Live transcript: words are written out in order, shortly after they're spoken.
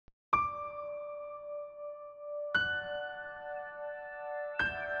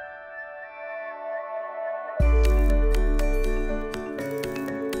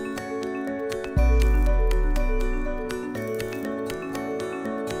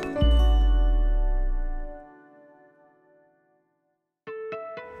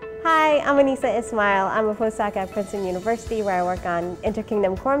Hi, I'm Anisa Ismail. I'm a postdoc at Princeton University where I work on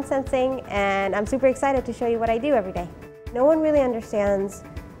interkingdom quorum sensing, and I'm super excited to show you what I do every day. No one really understands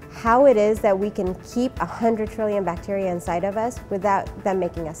how it is that we can keep 100 trillion bacteria inside of us without them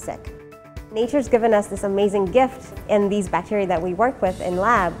making us sick. Nature's given us this amazing gift in these bacteria that we work with in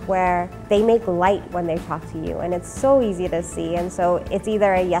lab where they make light when they talk to you, and it's so easy to see, and so it's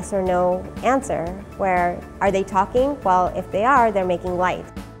either a yes or no answer where are they talking? Well, if they are, they're making light.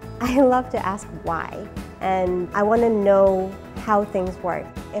 I love to ask why, and I want to know how things work.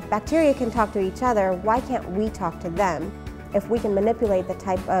 If bacteria can talk to each other, why can't we talk to them? If we can manipulate the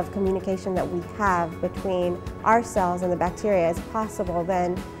type of communication that we have between our cells and the bacteria as possible,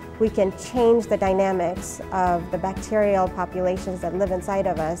 then we can change the dynamics of the bacterial populations that live inside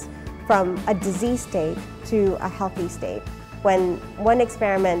of us from a disease state to a healthy state. When one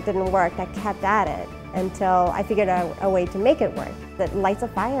experiment didn't work, I kept at it until I figured out a way to make it work. That lights a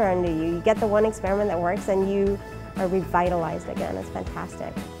fire under you. You get the one experiment that works and you are revitalized again. It's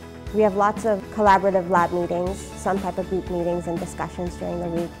fantastic. We have lots of collaborative lab meetings, some type of group meetings and discussions during the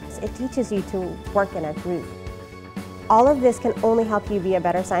week. It teaches you to work in a group. All of this can only help you be a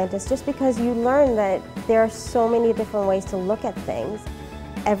better scientist just because you learn that there are so many different ways to look at things.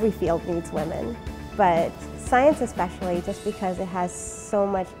 Every field needs women, but science especially, just because it has so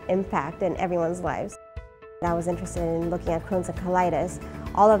much impact in everyone's lives. I was interested in looking at Crohn's and colitis.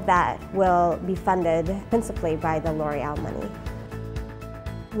 All of that will be funded principally by the L'Oreal money.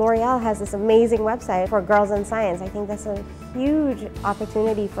 L'Oreal has this amazing website for girls in science. I think that's a huge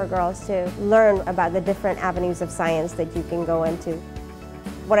opportunity for girls to learn about the different avenues of science that you can go into.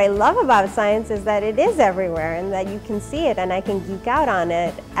 What I love about science is that it is everywhere and that you can see it, and I can geek out on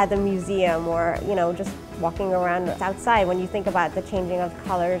it at the museum or, just walking around outside when you think about the changing of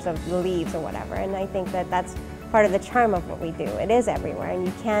colors of the leaves or whatever. And I think that that's part of the charm of what we do. It is everywhere and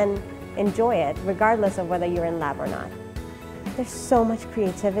you can enjoy it regardless of whether you're in lab or not. There's so much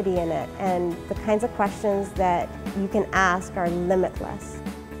creativity in it, and the kinds of questions that you can ask are limitless.